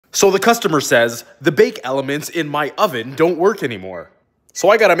So the customer says, the bake elements in my oven don't work anymore. So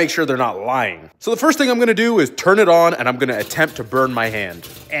I gotta make sure they're not lying. So the first thing I'm gonna do is turn it on and I'm gonna attempt to burn my hand.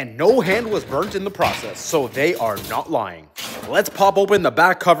 And no hand was burnt in the process, so they are not lying. Let's pop open the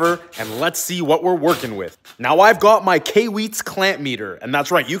back cover and let's see what we're working with. Now I've got my K-Wheats clamp meter, and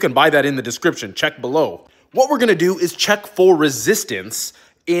that's right, you can buy that in the description, check below. What we're gonna do is check for resistance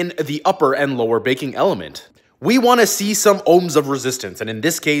in the upper and lower baking element. We want to see some ohms of resistance, and in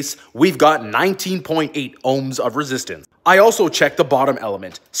this case, we've got 19.8 ohms of resistance. I also checked the bottom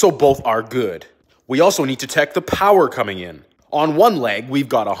element, so both are good. We also need to check the power coming in. On one leg, we've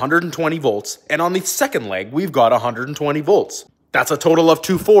got 120 volts, and on the second leg, we've got 120 volts. That's a total of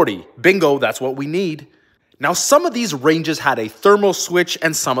 240. Bingo, that's what we need. Now, some of these ranges had a thermal switch,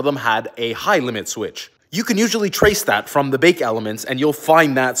 and some of them had a high limit switch. You can usually trace that from the bake elements, and you'll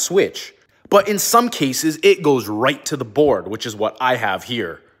find that switch. But in some cases, it goes right to the board, which is what I have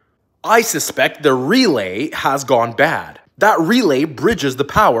here. I suspect the relay has gone bad. That relay bridges the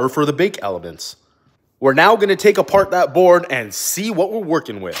power for the bake elements. We're now going to take apart that board and see what we're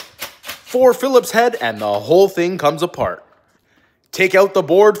working with. 4 Phillips head and the whole thing comes apart. Take out the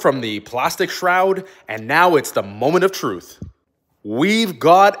board from the plastic shroud, and now it's the moment of truth. We've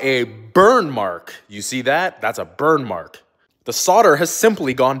got a burn mark. You see that? That's a burn mark. The solder has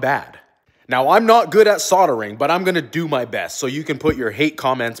simply gone bad. Now, I'm not good at soldering, but I'm going to do my best, so you can put your hate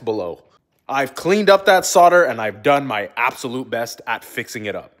comments below. I've cleaned up that solder, and I've done my absolute best at fixing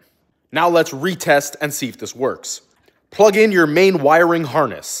it up. Now let's retest and see if this works. Plug in your main wiring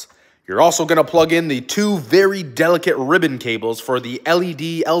harness. You're also going to plug in the 2 very delicate ribbon cables for the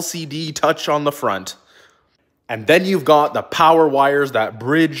LED LCD touch on the front. And then you've got the power wires that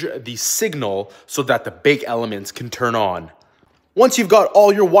bridge the signal so that the bake elements can turn on. Once you've got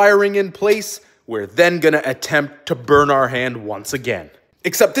all your wiring in place, we're then going to attempt to burn our hand once again.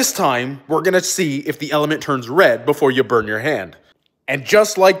 Except this time, we're going to see if the element turns red before you burn your hand. And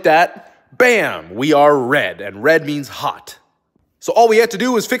just like that, bam, we are red, and red means hot. So all we have to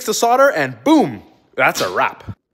do is fix the solder, and boom, that's a wrap.